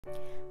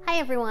Hi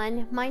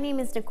everyone, my name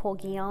is Nicole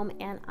Guillaume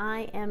and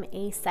I am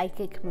a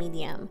psychic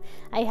medium.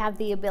 I have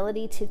the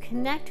ability to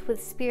connect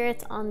with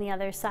spirits on the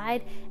other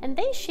side, and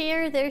they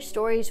share their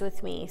stories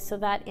with me so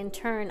that in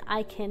turn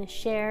I can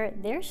share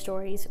their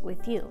stories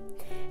with you.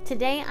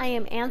 Today I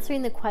am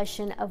answering the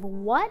question of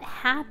what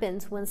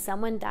happens when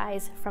someone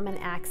dies from an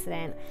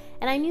accident.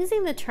 And I'm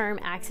using the term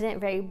accident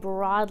very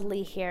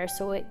broadly here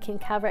so it can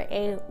cover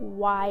a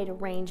wide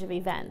range of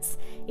events.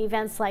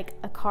 Events like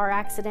a car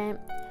accident,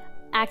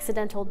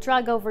 accidental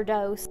drug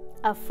overdose,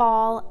 a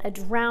fall, a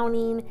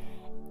drowning,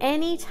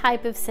 any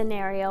type of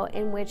scenario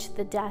in which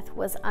the death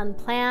was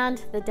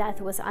unplanned, the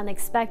death was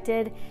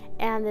unexpected,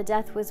 and the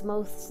death was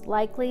most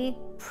likely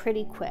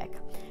pretty quick.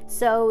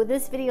 So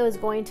this video is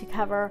going to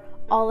cover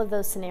all of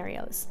those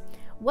scenarios.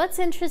 What's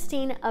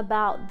interesting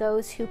about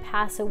those who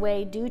pass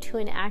away due to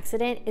an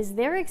accident is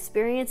their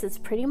experience is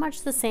pretty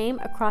much the same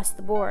across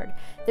the board.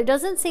 There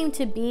doesn't seem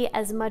to be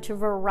as much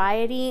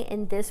variety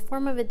in this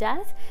form of a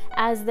death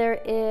as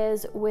there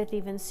is with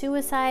even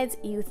suicides,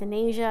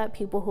 euthanasia,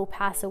 people who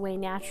pass away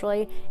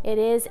naturally. It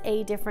is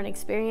a different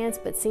experience,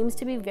 but seems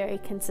to be very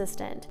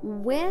consistent.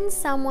 When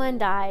someone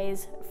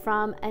dies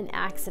from an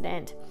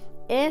accident,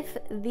 if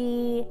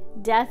the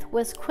death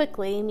was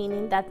quickly,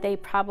 meaning that they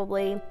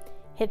probably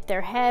hit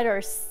their head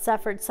or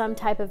suffered some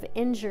type of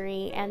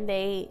injury and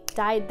they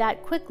died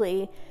that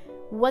quickly,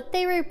 what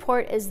they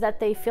report is that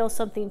they feel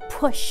something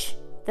push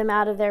them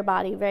out of their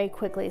body very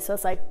quickly. So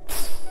it's like,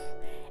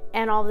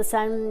 and all of a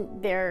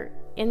sudden they're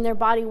in their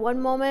body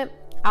one moment,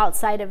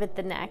 outside of it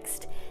the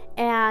next.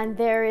 And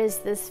there is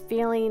this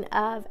feeling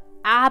of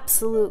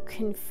absolute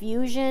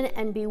confusion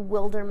and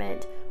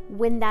bewilderment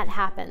when that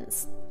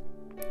happens.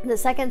 The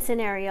second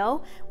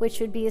scenario, which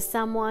would be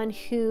someone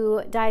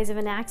who dies of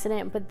an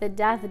accident, but the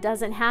death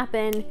doesn't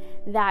happen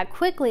that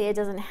quickly, it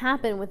doesn't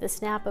happen with the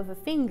snap of a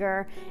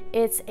finger,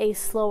 it's a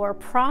slower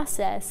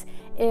process,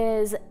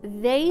 is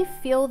they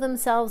feel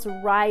themselves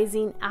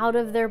rising out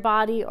of their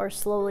body or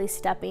slowly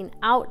stepping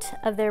out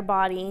of their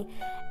body,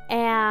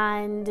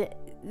 and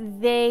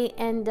they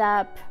end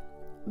up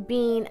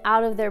being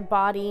out of their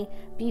body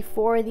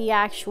before the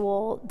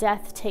actual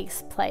death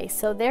takes place.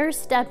 So they're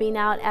stepping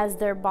out as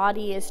their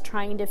body is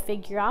trying to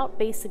figure out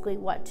basically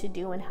what to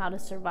do and how to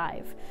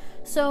survive.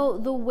 So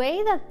the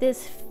way that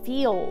this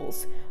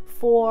feels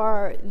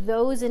for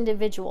those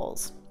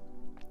individuals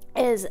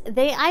is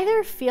they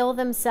either feel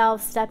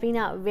themselves stepping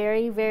out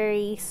very,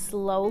 very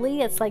slowly.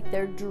 It's like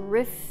they're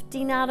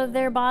drifting out of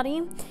their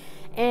body.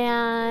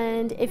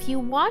 And if you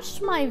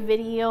watched my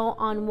video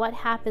on what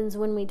happens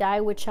when we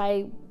die, which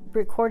I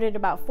recorded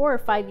about 4 or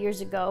 5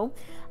 years ago,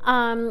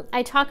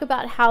 I talk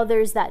about how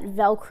there's that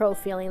Velcro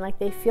feeling, like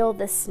they feel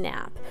the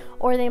snap,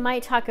 or they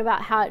might talk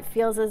about how it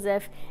feels as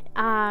if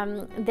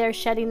they're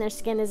shedding their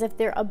skin, as if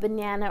they're a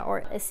banana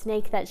or a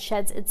snake that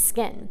sheds its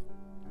skin.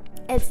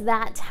 It's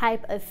that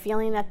type of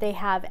feeling that they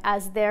have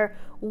as they're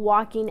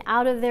walking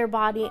out of their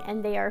body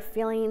and they are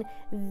feeling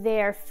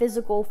their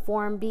physical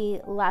form be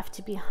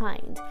left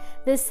behind.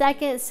 The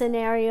second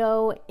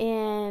scenario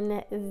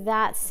in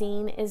that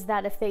scene is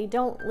that if they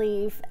don't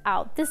leave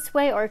out this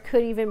way, or it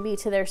could even be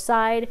to their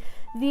side,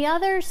 the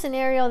other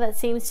scenario that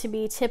seems to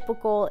be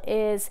typical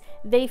is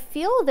they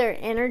feel their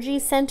energy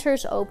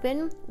centers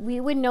open. We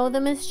would know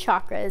them as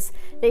chakras.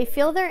 They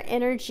feel their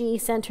energy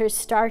centers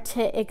start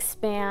to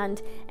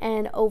expand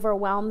and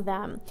overwhelm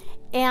them.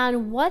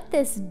 And what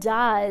this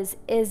does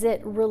is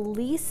it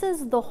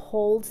releases the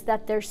holds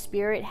that their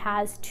spirit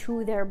has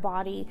to their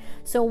body.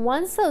 So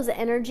once those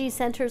energy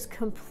centers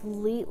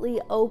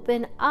completely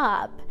open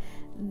up,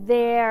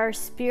 their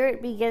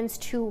spirit begins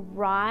to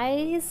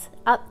rise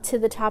up to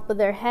the top of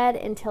their head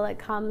until it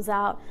comes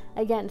out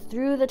again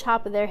through the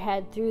top of their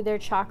head, through their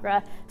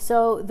chakra.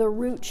 So the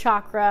root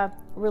chakra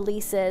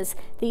releases,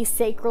 the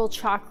sacral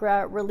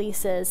chakra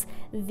releases,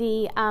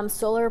 the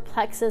solar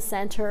plexus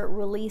center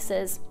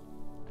releases.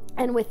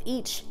 And with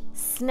each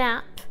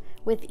snap,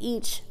 with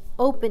each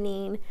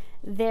opening,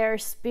 their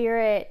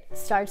spirit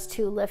starts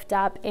to lift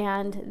up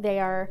and they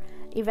are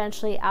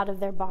eventually out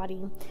of their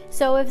body.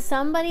 So if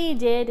somebody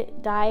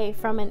did die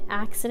from an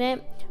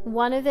accident,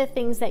 one of the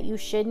things that you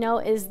should know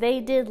is they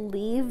did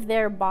leave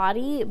their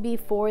body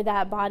before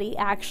that body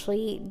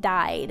actually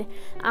died.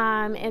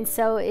 And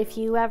so if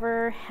you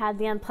ever had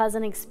the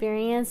unpleasant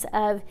experience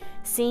of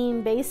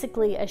seeing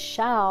basically a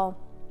shell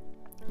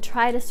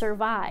try to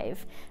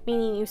survive,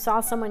 meaning you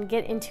saw someone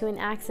get into an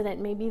accident,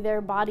 maybe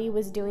their body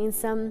was doing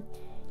some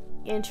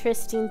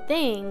interesting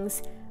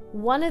things,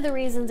 one of the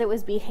reasons it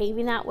was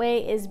behaving that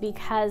way is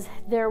because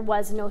there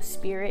was no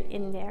spirit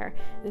in there.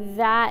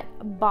 That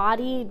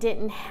body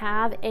didn't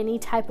have any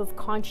type of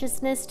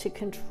consciousness to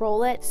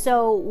control it.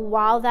 So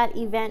while that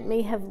event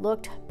may have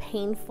looked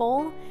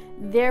painful,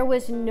 there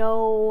was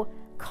no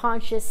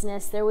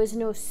consciousness, there was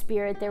no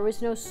spirit, there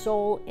was no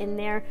soul in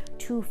there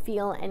to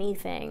feel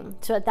anything.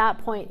 So at that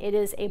point it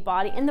is a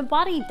body, and the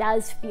body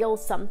does feel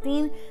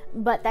something,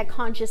 but that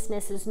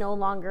consciousness is no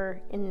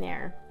longer in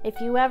there. If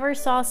you ever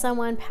saw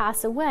someone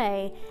pass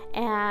away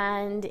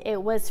and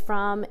it was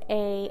from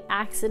an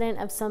accident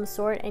of some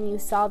sort and you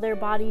saw their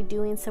body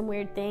doing some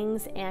weird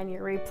things and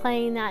you're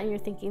replaying that and you're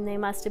thinking they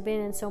must have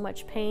been in so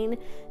much pain,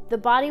 the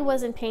body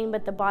was in pain,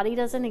 but the body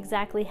doesn't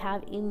exactly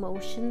have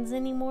emotions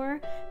anymore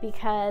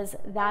because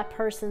that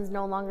person's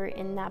no longer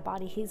in that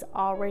body. He's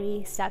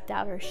already stepped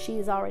out or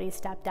she's already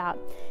stepped out.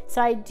 So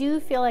I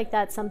do feel like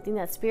that's something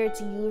that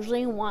spirits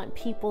usually want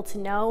people to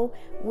know,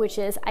 which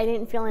is I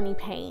didn't feel any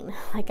pain.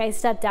 Like I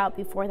stepped out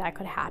before that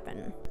could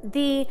happen.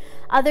 The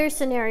other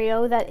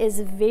scenario that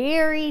is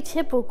very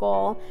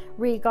typical,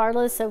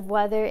 regardless of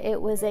whether it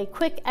was a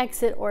quick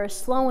exit or a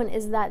slow one,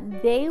 is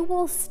that they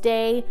will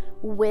stay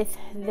with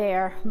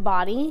their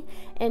body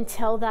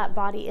until that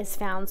body is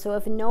found. So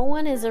if no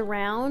one is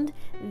around,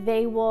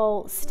 they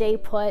will stay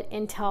put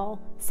until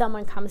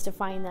someone comes to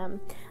find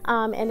them.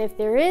 And if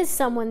there is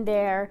someone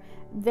there,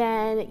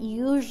 then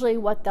usually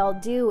what they'll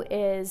do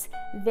is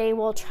they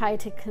will try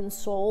to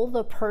console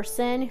the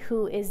person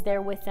who is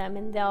there with them,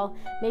 and they'll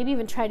maybe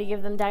even try to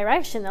give them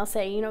direction. They'll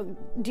say, you know,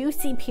 do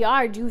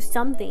CPR, do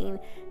something.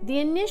 The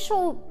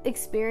initial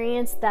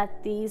experience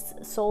that these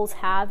souls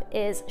have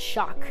is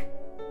shock,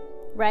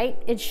 right?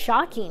 It's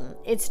shocking.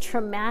 It's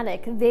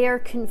traumatic. They're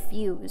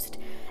confused.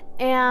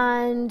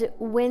 And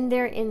when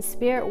they're in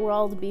spirit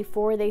world,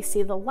 before they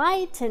see the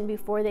light and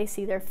before they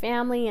see their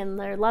family and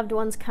their loved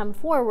ones come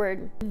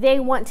forward, they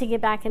want to get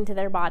back into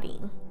their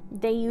body.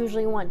 They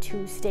usually want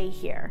to stay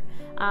here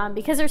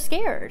because they're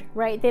scared,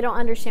 right? They don't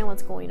understand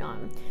what's going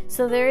on.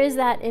 So there is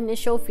that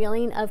initial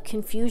feeling of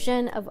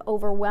confusion, of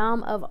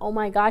overwhelm, of, oh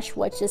my gosh,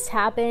 what just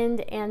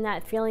happened? And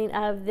that feeling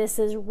of this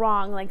is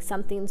wrong, like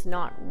something's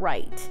not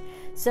right.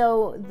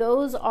 So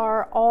those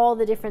are all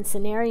the different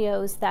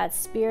scenarios that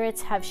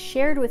spirits have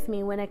shared with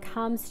me when it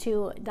comes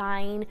to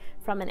dying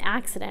from an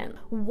accident.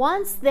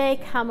 Once they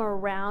come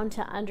around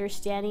to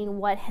understanding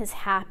what has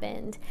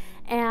happened,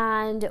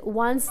 and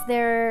once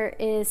there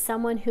is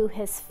someone who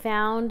has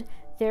found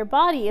their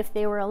body, if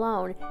they were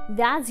alone,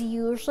 that's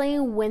usually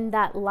when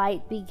that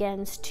light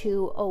begins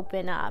to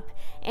open up,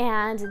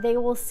 and they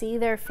will see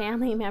their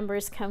family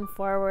members come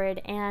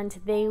forward, and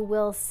they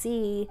will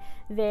see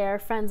their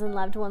friends and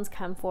loved ones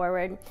come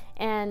forward,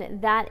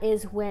 and that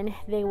is when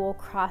they will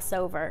cross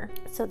over.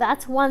 So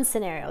that's one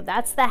scenario.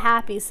 That's the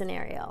happy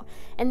scenario,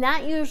 and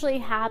that usually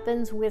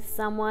happens with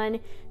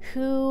someone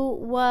who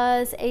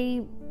was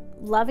a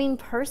loving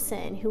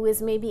person, who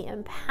is maybe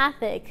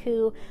empathic,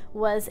 who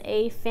was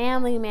a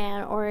family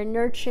man or a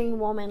nurturing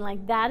woman.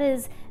 Like that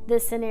is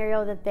the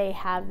scenario that they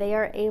have. They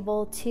are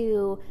able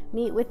to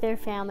meet with their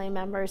family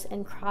members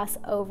and cross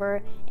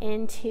over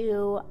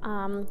into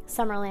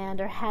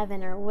Summerland or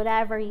heaven or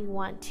whatever you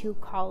want to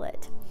call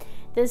it.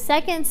 The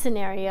second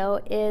scenario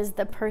is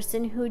the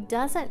person who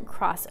doesn't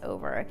cross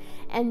over,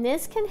 and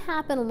this can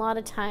happen a lot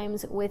of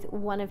times with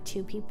one of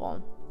two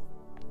people.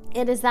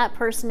 It is that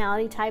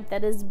personality type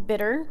that is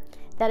bitter,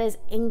 that is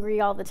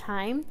angry all the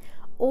time,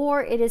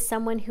 or it is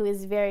someone who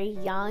is very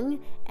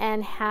young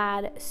and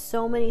had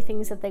so many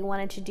things that they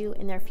wanted to do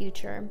in their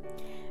future.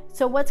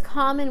 So what's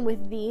common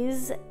with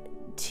these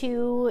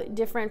two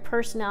different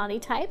personality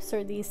types,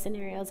 or these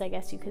scenarios, I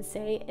guess you could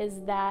say,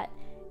 is that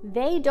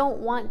they don't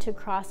want to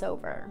cross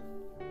over.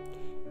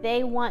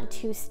 They want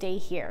to stay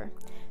here.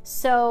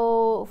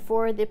 So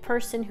for the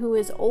person who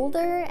is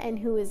older and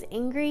who is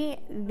angry,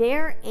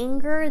 their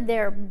anger,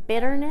 their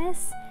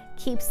bitterness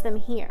keeps them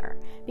here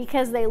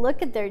because they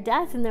look at their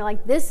death and they're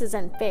like, this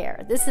isn't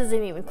fair. This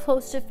isn't even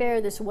close to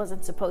fair. This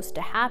wasn't supposed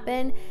to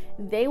happen.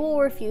 They will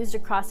refuse to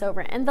cross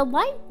over. And the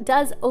light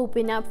does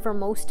open up for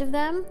most of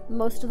them.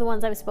 Most of the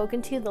ones I've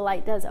spoken to, the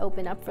light does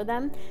open up for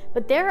them.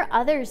 But there are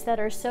others that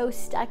are so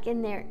stuck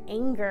in their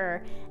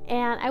anger,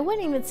 and I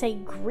wouldn't even say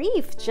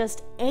grief,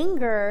 just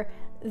anger,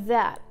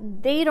 that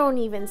they don't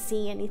even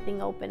see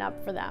anything open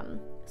up for them.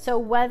 So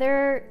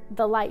whether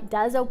the light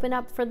does open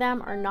up for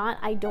them or not,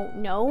 I don't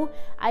know.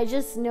 I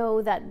just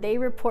know that they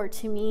report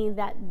to me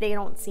that they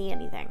don't see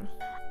anything.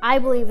 I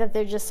believe that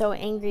they're just so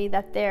angry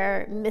that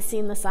they're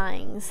missing the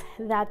signs,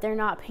 that they're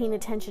not paying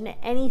attention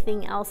to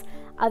anything else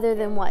other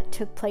than what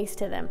took place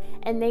to them.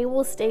 And they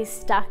will stay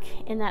stuck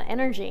in that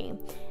energy.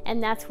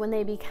 And that's when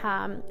they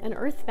become an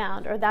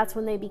earthbound, or that's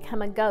when they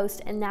become a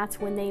ghost, and that's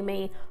when they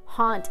may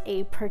haunt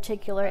a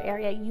particular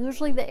area,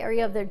 usually the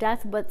area of their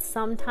death, but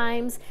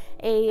sometimes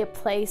a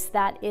place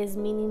that is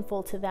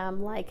meaningful to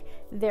them, like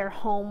their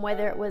home,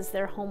 whether it was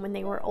their home when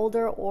they were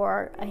older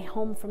or a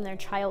home from their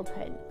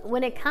childhood.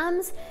 When it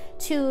comes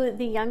to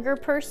the younger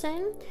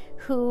person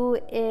who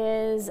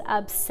is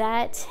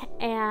upset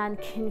and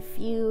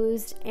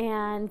confused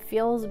and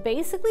feels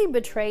basically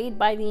betrayed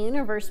by the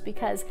universe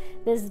because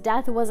this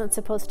death wasn't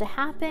supposed supposed to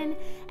happen,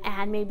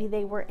 and maybe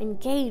they were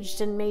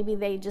engaged, and maybe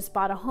they just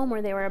bought a home,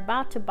 or they were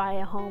about to buy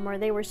a home, or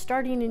they were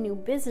starting a new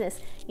business.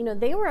 You know,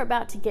 they were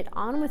about to get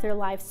on with their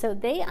life, so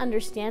they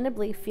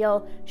understandably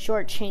feel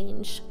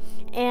shortchanged.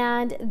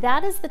 And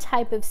that is the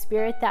type of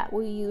spirit that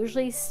will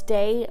usually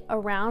stay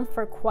around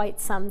for quite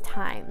some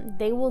time.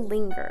 They will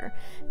linger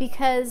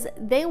because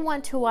they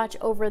want to watch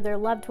over their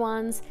loved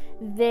ones.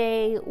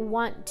 They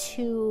want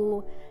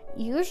to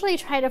usually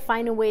try to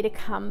find a way to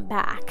come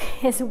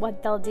back is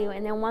what they'll do.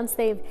 And then once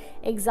they've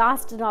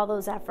exhausted all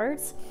those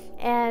efforts,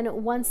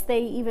 and once they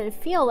even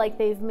feel like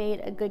they've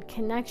made a good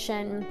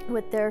connection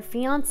with their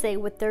fiance,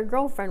 with their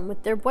girlfriend,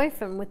 with their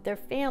boyfriend, with their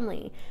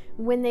family,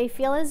 when they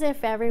feel as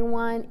if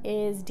everyone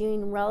is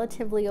doing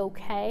relatively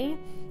okay,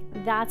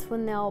 that's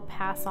when they'll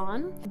pass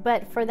on.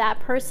 But for that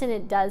person,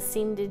 it does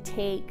seem to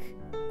take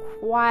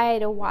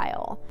quite a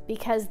while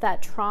because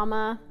that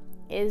trauma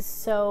is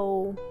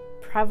so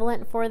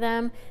prevalent for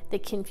them. The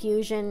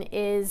confusion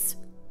is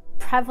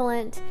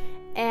prevalent,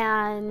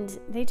 and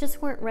they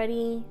just weren't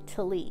ready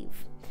to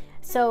leave.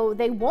 So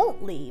they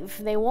won't leave.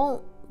 They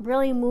won't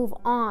really move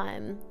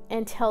on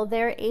until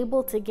they're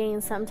able to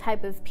gain some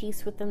type of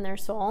peace within their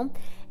soul.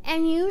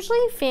 And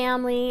usually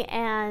family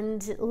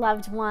and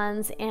loved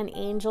ones and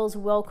angels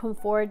will come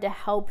forward to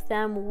help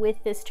them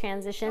with this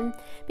transition.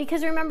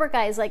 Because remember,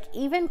 guys, like,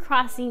 even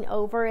crossing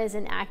over is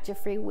an act of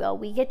free will.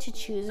 We get to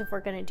choose if we're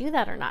going to do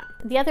that or not.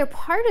 The other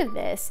part of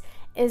this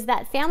is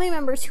that family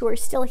members who are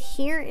still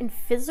here in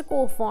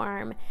physical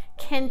form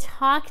can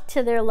talk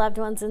to their loved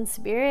ones in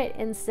spirit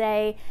and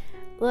say,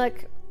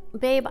 look,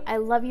 babe, I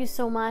love you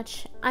so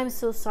much. I'm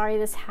so sorry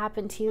this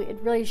happened to you. It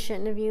really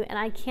shouldn't have you. And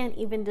I can't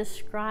even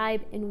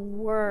describe in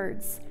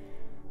words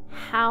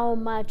how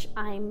much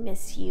I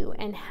miss you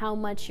and how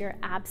much your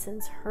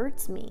absence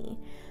hurts me.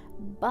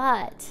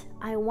 But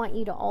I want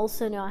you to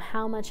also know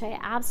how much I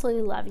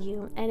absolutely love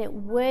you, and it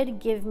would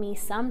give me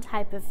some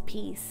type of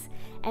peace,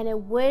 and it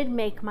would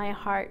make my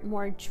heart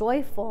more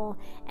joyful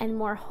and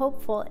more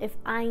hopeful if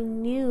I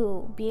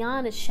knew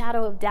beyond a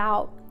shadow of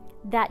doubt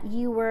that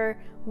you were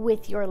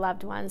with your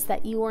loved ones,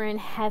 that you were in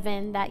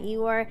heaven, that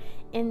you are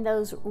in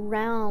those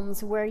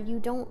realms where you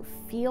don't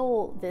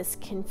feel this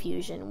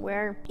confusion,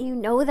 where you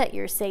know that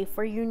you're safe,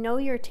 where you know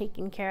you're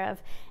taken care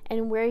of,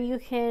 and where you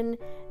can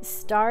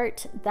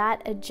start that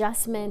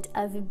adjustment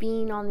of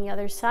being on the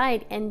other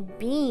side and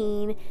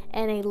being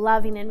in a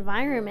loving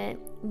environment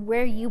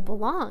where you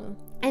belong.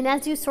 And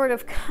as you sort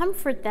of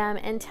comfort them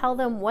and tell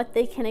them what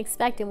they can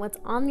expect and what's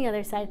on the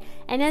other side,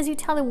 and as you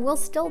tell them, we'll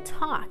still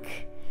talk.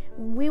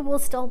 We will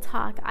still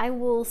talk. I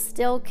will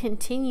still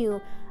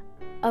continue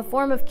a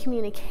form of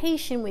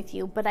communication with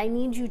you, but I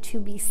need you to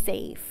be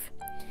safe.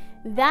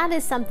 That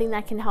is something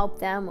that can help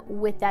them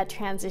with that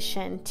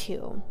transition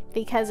too.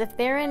 Because if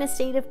they're in a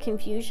state of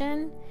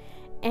confusion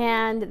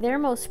and their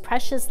most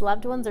precious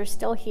loved ones are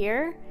still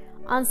here,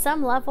 on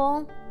some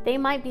level, they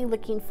might be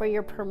looking for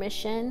your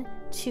permission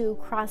to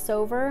cross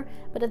over,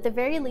 but at the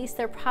very least,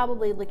 they're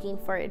probably looking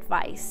for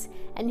advice.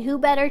 And who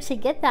better to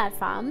get that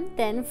from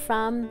than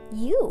from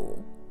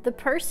you? The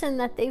person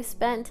that they've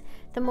spent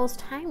the most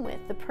time with,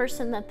 the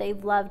person that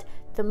they've loved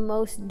the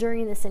most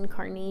during this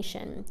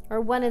incarnation,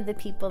 or one of the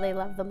people they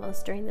love the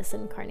most during this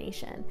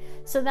incarnation.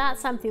 So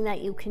that's something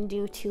that you can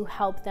do to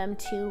help them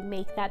to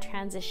make that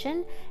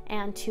transition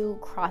and to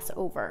cross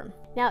over.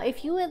 Now,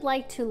 if you would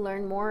like to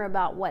learn more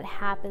about what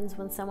happens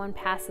when someone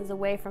passes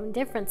away from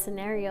different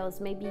scenarios,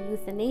 maybe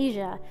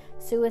euthanasia,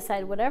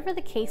 suicide, whatever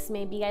the case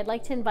may be, I'd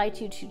like to invite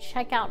you to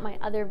check out my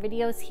other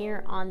videos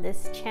here on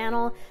this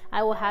channel.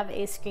 I will have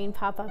a screen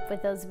pop up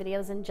with those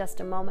videos in just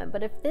a moment.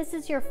 But if this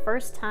is your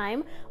first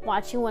time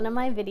watching one of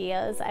my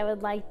videos, I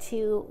would like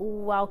to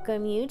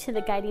welcome you to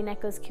the Guiding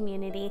Echoes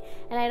community.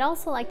 And I'd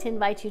also like to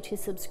invite you to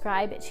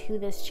subscribe to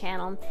this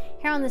channel.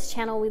 Here on this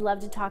channel, we love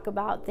to talk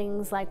about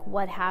things like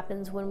what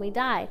happens when we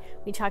die.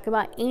 We talk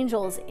about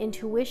angels,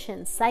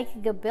 intuition,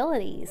 psychic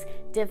abilities,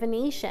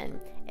 divination.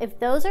 If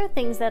those are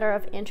things that are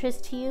of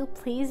interest to you,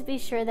 please be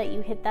sure that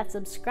you hit that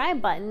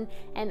subscribe button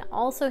and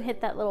also hit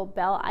that little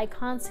bell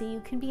icon so you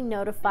can be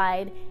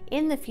notified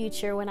in the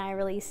future when I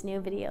release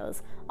new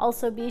videos.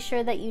 Also, be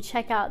sure that you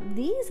check out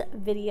these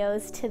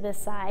videos to the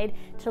side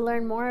to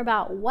learn more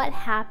about what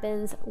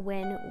happens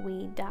when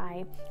we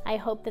die. I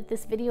hope that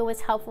this video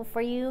was helpful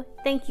for you.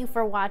 Thank you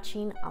for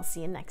watching. I'll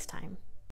see you next time.